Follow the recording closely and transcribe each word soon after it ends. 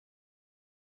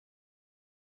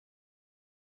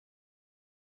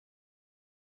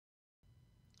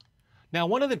Now,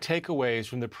 one of the takeaways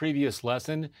from the previous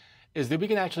lesson is that we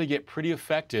can actually get pretty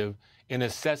effective in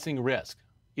assessing risk,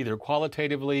 either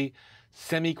qualitatively,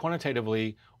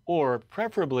 semi-quantitatively, or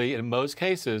preferably, in most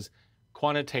cases,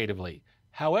 quantitatively.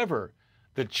 However,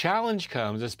 the challenge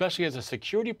comes, especially as a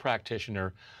security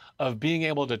practitioner, of being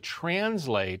able to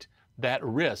translate that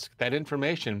risk, that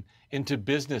information, into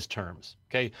business terms,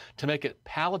 okay, to make it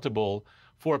palatable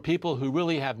for people who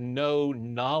really have no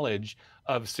knowledge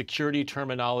of security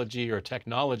terminology or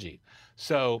technology.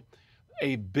 So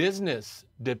a business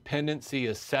dependency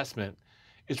assessment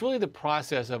is really the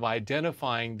process of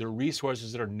identifying the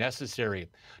resources that are necessary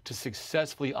to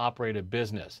successfully operate a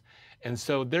business. And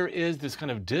so there is this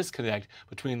kind of disconnect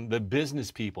between the business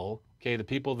people, okay, the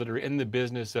people that are in the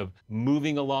business of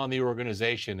moving along the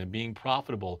organization and being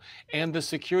profitable, and the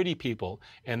security people.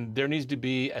 And there needs to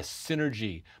be a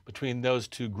synergy between those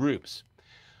two groups.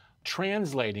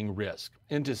 Translating risk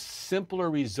into simpler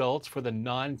results for the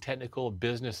non-technical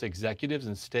business executives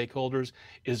and stakeholders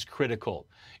is critical.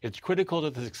 It's critical to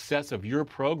the success of your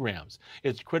programs.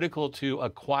 It's critical to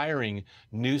acquiring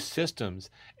new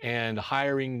systems and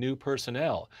hiring new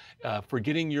personnel. For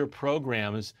getting your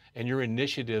programs and your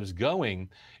initiatives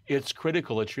going, it's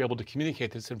critical that you're able to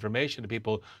communicate this information to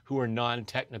people who are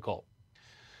non-technical.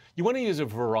 You want to use a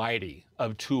variety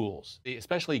of tools,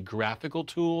 especially graphical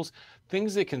tools,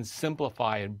 things that can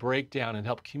simplify and break down and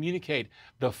help communicate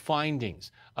the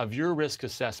findings of your risk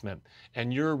assessment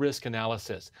and your risk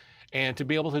analysis, and to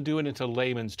be able to do it into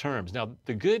layman's terms. Now,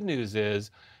 the good news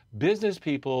is business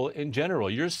people in general,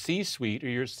 your C-suite or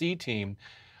your C-team,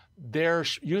 they're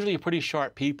usually pretty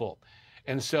sharp people.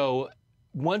 And so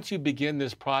once you begin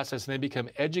this process and they become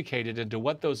educated into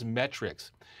what those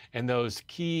metrics and those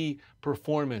key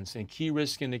performance and key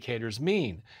risk indicators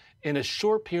mean, in a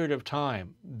short period of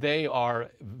time, they are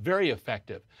very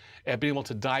effective at being able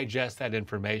to digest that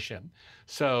information.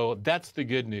 So that's the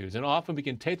good news. And often we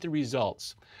can take the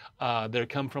results that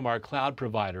come from our cloud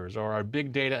providers or our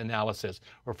big data analysis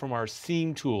or from our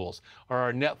SIEM tools or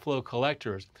our NetFlow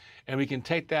collectors, and we can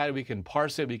take that, we can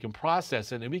parse it, we can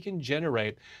process it, and we can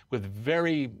generate with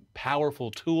very powerful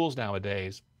tools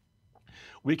nowadays.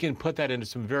 We can put that into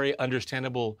some very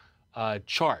understandable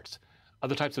charts,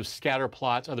 other types of scatter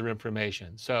plots, other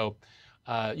information. So,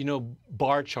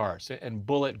 bar charts and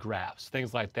bullet graphs,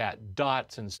 things like that,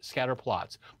 dots and scatter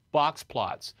plots, box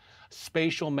plots,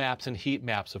 spatial maps and heat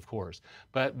maps, of course.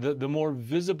 But the more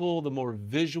visible, the more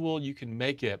visual you can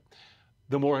make it,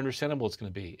 the more understandable it's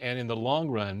going to be. And in the long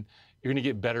run, you're going to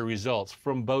get better results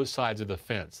from both sides of the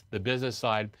fence, the business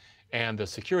side and the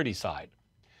security side.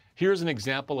 Here's an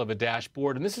example of a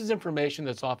dashboard, and this is information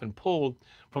that's often pulled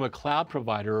from a cloud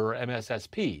provider or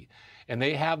MSSP. And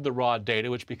they have the raw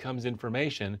data, which becomes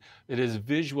information that is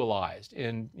visualized.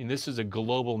 And this is a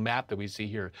global map that we see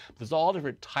here. There's all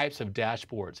different types of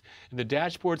dashboards. And the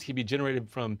dashboards can be generated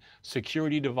from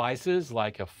security devices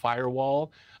like a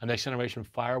firewall, a next generation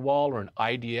firewall, or an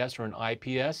IDS or an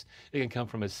IPS. It can come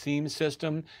from a SIEM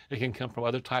system. It can come from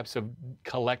other types of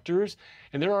collectors.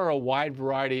 And there are a wide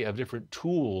variety of different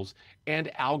tools and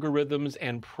algorithms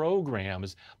and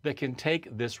programs that can take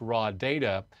this raw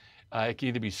data. It can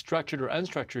either be structured or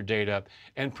unstructured data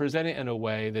and present it in a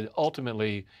way that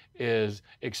ultimately is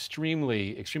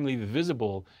extremely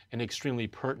visible and extremely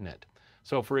pertinent.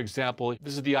 So for example,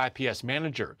 this is the IPS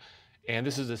manager. And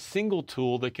this is a single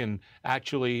tool that can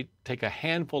actually take a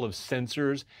handful of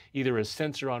sensors, either a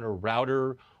sensor on a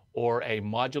router or a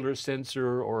modular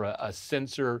sensor or a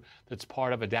sensor that's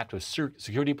part of adaptive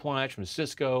security appliance from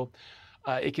Cisco.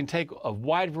 It can take a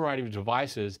wide variety of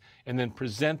devices and then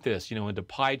present this, into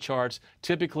pie charts.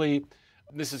 Typically,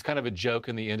 this is kind of a joke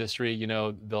in the industry.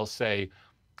 They'll say,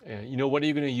 what are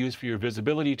you going to use for your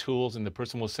visibility tools? And the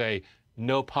person will say,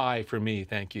 no pie for me,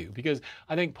 thank you. Because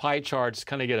I think pie charts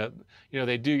kind of get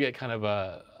they do get kind of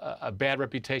a bad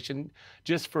reputation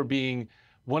just for being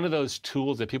one of those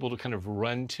tools that people kind of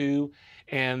run to,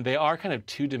 and they are kind of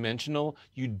two-dimensional.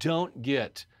 You don't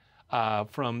get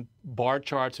from bar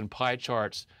charts and pie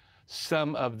charts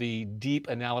some of the deep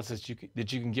analysis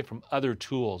that you can get from other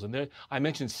tools. And I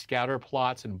mentioned scatter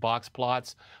plots and box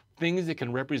plots, things that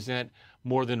can represent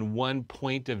more than one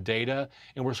point of data.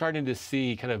 And we're starting to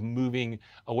see kind of moving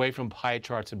away from pie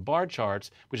charts and bar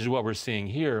charts, which is what we're seeing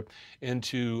here,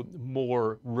 into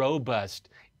more robust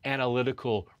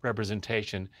analytical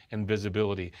representation and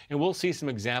visibility. And we'll see some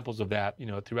examples of that,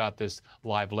 throughout this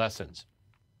live lessons.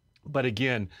 But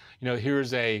again,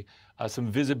 here's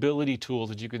some visibility tools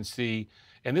that you can see.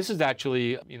 And this is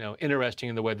actually, interesting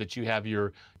in the way that you have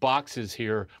your boxes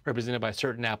here represented by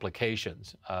certain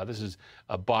applications. This is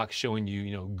a box showing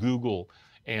you, Google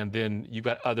and then you've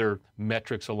got other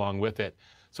metrics along with it.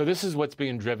 So this is what's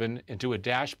being driven into a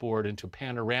dashboard, into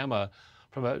Panorama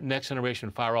from a next generation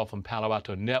firewall from Palo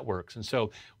Alto Networks. And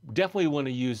so definitely want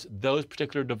to use those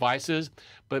particular devices,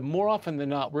 but more often than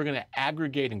not, we're going to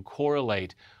aggregate and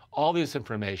correlate all this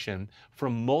information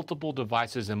from multiple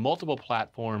devices and multiple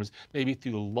platforms, maybe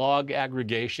through log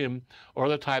aggregation or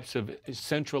other types of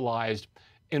centralized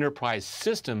enterprise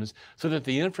systems, so that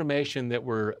the information that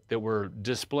we're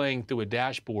displaying through a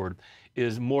dashboard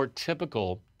is more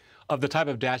typical of the type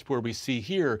of dashboard we see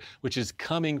here, which is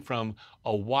coming from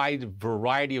a wide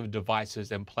variety of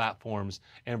devices and platforms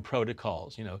and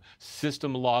protocols.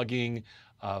 System logging,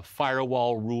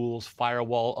 firewall rules,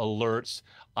 firewall alerts,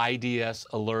 IDS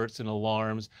alerts and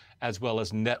alarms, as well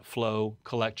as net flow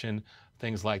collection,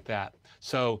 things like that.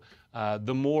 So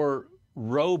the more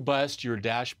robust your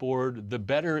dashboard, the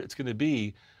better it's going to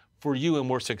be for you and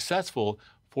more successful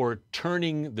for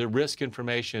turning the risk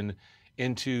information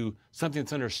into something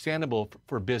that's understandable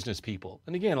for business people.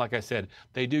 And again, like I said,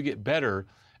 they do get better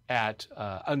at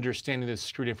understanding this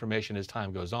security information as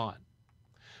time goes on.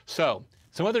 So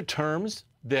some other terms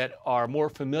that are more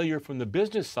familiar from the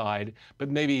business side, but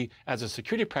maybe as a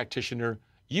security practitioner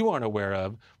you aren't aware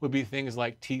of, would be things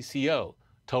like TCO,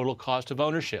 total cost of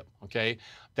ownership, okay?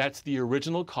 That's the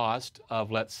original cost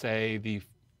of, let's say, the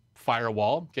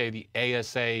firewall, okay, the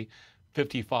ASA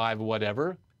 55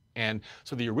 whatever. And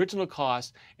so the original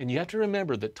cost, and you have to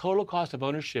remember that total cost of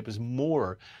ownership is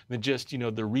more than just,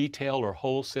 the retail or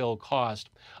wholesale cost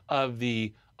of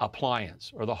the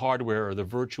appliance or the hardware or the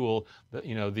virtual,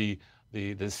 the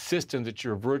system that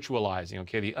you're virtualizing,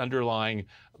 okay, the underlying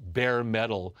bare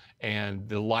metal and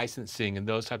the licensing and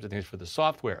those types of things for the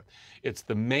software. It's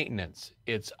the maintenance,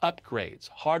 it's upgrades,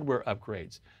 hardware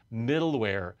upgrades,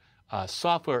 middleware,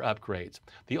 software upgrades,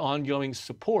 the ongoing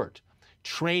support,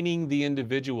 training the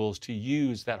individuals to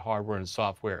use that hardware and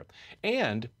software.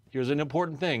 And here's an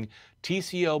important thing,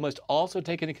 TCO must also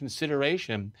take into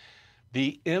consideration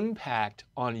the impact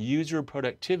on user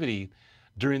productivity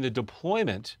during the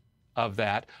deployment of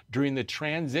that, during the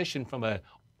transition from a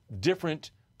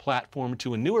different platform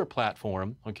to a newer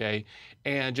platform, okay,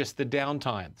 and just the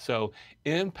downtime. So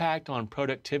impact on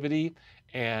productivity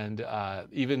and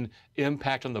even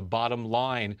impact on the bottom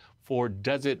line for,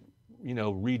 does it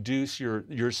reduce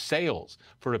your sales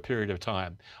for a period of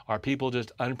time? Are people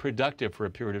just unproductive for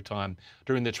a period of time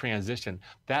during the transition?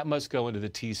 That must go into the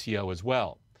TCO as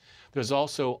well. There's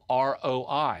also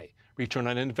ROI, return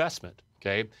on investment,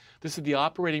 okay? This is the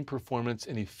operating performance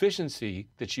and efficiency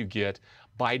that you get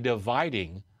by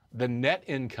dividing the net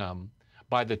income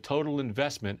by the total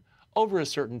investment over a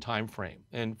certain time frame.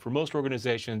 And for most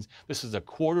organizations, this is a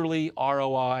quarterly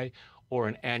ROI or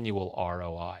an annual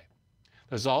ROI.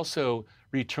 There's also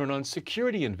return on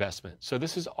security investment. So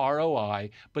this is ROI,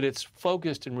 but it's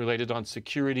focused and related on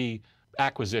security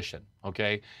acquisition,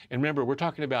 okay? And remember, we're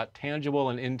talking about tangible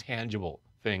and intangible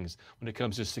things when it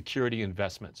comes to security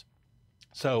investments.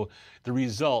 So the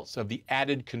results of the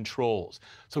added controls.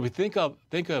 So we think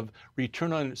of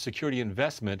return on security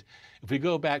investment. If we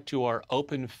go back to our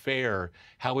open fair,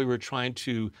 how we were trying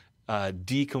to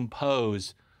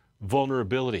decompose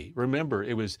vulnerability. Remember,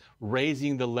 it was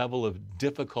raising the level of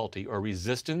difficulty or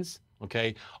resistance,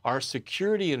 okay? Our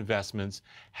security investments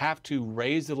have to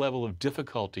raise the level of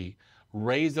difficulty,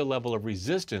 raise the level of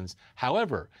resistance.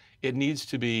 However, it needs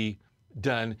to be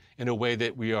done in a way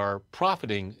that we are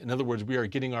profiting. In other words, we are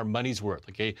getting our money's worth,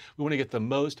 okay? We want to get the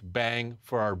most bang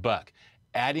for our buck.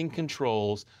 Adding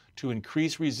controls to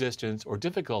increase resistance or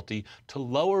difficulty to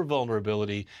lower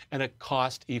vulnerability in a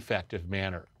cost-effective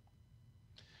manner.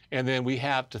 And then we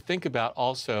have to think about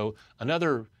also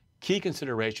another key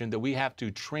consideration that we have to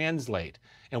translate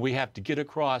and we have to get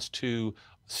across to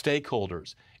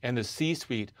stakeholders and the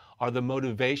C-suite are the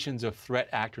motivations of threat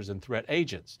actors and threat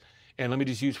agents. And let me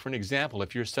just use for an example,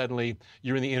 if you're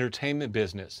in the entertainment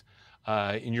business,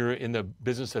 and you're in the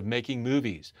business of making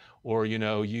movies, or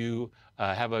you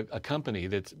have a company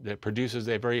that produces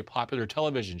a very popular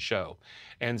television show,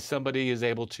 and somebody is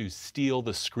able to steal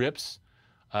the scripts.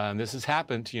 And this has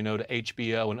happened, to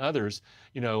HBO and others.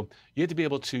 You have to be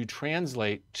able to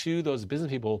translate to those business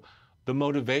people the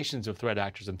motivations of threat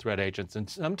actors and threat agents. And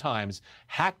sometimes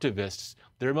hacktivists,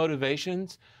 their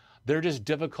motivations, they're just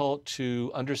difficult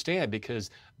to understand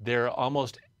because they're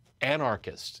almost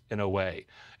anarchists in a way.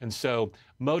 And so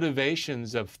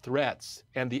motivations of threats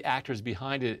and the actors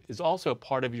behind it is also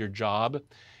part of your job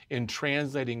in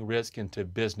translating risk into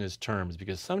business terms,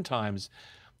 because sometimes,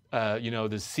 the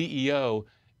CEO,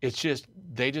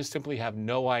 they just simply have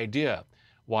no idea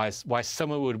why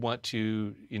someone would want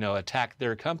to, attack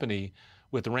their company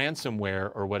with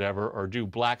ransomware or whatever, or do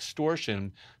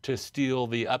blackextortion to steal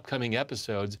the upcoming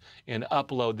episodes and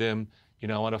upload them,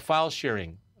 on a file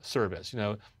sharing service.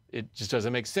 It just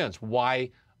doesn't make sense. Why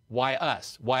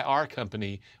us? Why our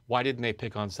company? Why didn't they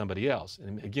pick on somebody else?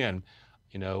 And again,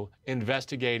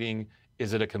 investigating,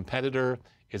 is it a competitor?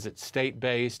 Is it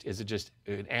state-based? Is it just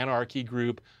an anarchy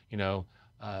group?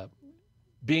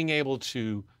 Being able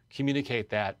to communicate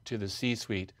that to the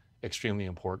C-suite, extremely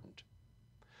important.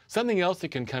 Something else that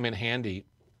can come in handy,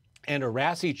 and a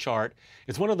RASI chart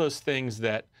is one of those things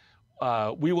that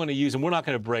we want to use, and we're not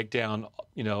going to break down,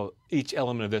 each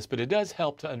element of this, but it does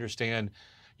help to understand,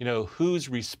 who's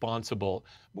responsible.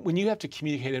 When you have to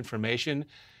communicate information,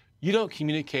 you don't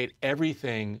communicate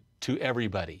everything to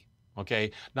everybody,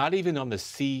 okay? Not even on the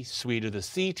C-suite or the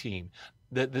C team.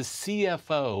 The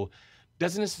CFO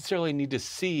doesn't necessarily need to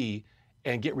see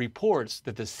and get reports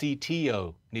that the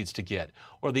CTO needs to get,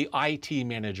 or the IT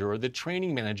manager or the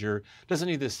training manager doesn't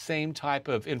need the same type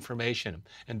of information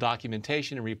and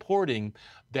documentation and reporting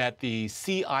that the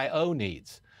CIO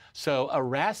needs. So a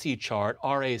RASI chart,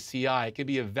 RACI, can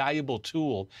be a valuable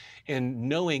tool in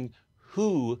knowing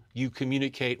who you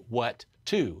communicate what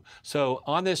to. So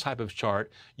on this type of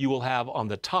chart, you will have on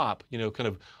the top,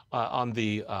 on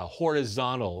the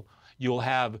horizontal, you'll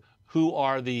have who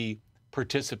are the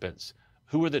participants,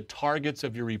 who are the targets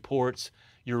of your reports,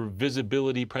 your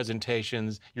visibility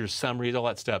presentations, your summaries, all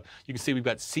that stuff. You can see we've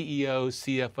got CEO,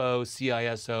 CFO,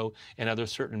 CISO, and other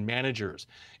certain managers.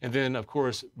 And then, of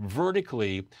course,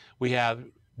 vertically, we have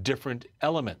different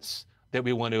elements that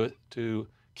we want to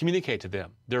communicate to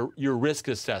them. Your risk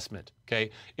assessment,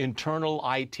 okay? Internal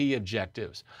IT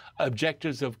objectives,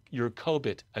 objectives of your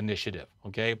COBIT initiative,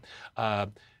 okay?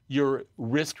 Your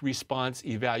risk response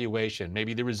evaluation,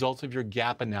 maybe the results of your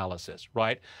gap analysis,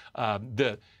 right?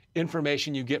 The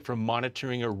information you get from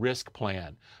monitoring a risk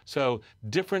plan. So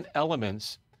different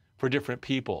elements for different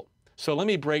people. So let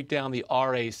me break down the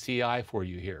RACI for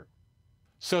you here.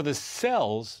 So the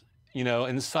cells,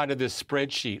 inside of this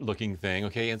spreadsheet looking thing,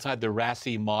 okay, inside the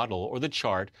RASI model or the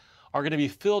chart are going to be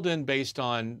filled in based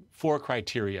on 4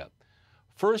 criteria.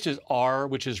 First is R,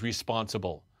 which is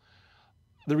responsible.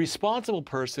 The responsible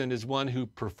person is one who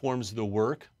performs the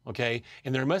work, okay?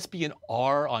 And there must be an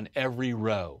R on every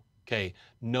row, okay?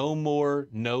 No more,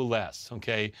 no less,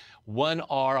 okay? 1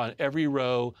 R on every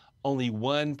row, only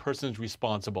one person is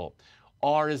responsible.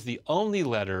 R is the only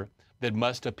letter that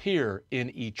must appear in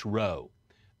each row.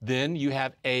 Then you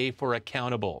have A for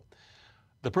accountable.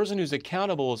 The person who's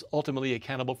accountable is ultimately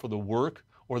accountable for the work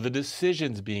or the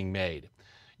decisions being made.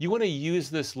 You want to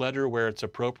use this letter where it's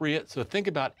appropriate. So think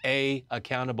about A,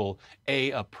 accountable,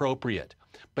 A, appropriate,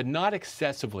 but not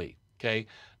excessively, okay?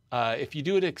 If you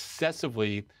do it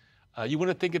excessively, you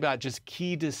want to think about just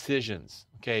key decisions,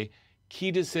 okay? Key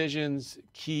decisions,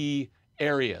 key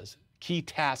areas, key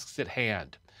tasks at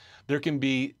hand. There can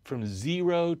be from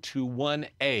 0 to 1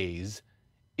 A's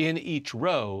in each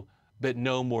row, but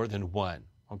no more than 1,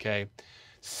 okay?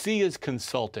 C is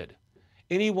consulted.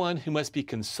 Anyone who must be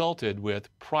consulted with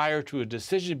prior to a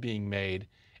decision being made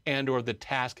and or the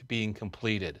task being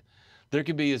completed. There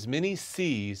can be as many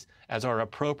C's as are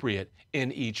appropriate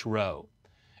in each row.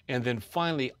 And then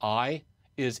finally, I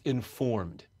is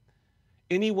informed.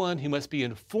 Anyone who must be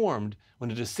informed when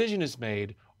a decision is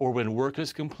made or when work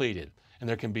is completed. And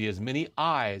there can be as many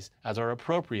I's as are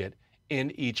appropriate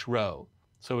in each row.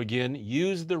 So again,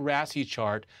 use the RASI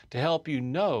chart to help you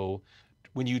know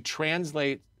when you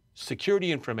translate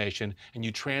security information and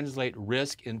you translate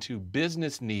risk into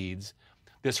business needs,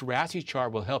 this RASI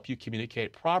chart will help you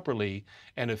communicate properly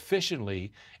and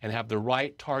efficiently and have the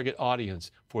right target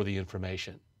audience for the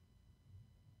information.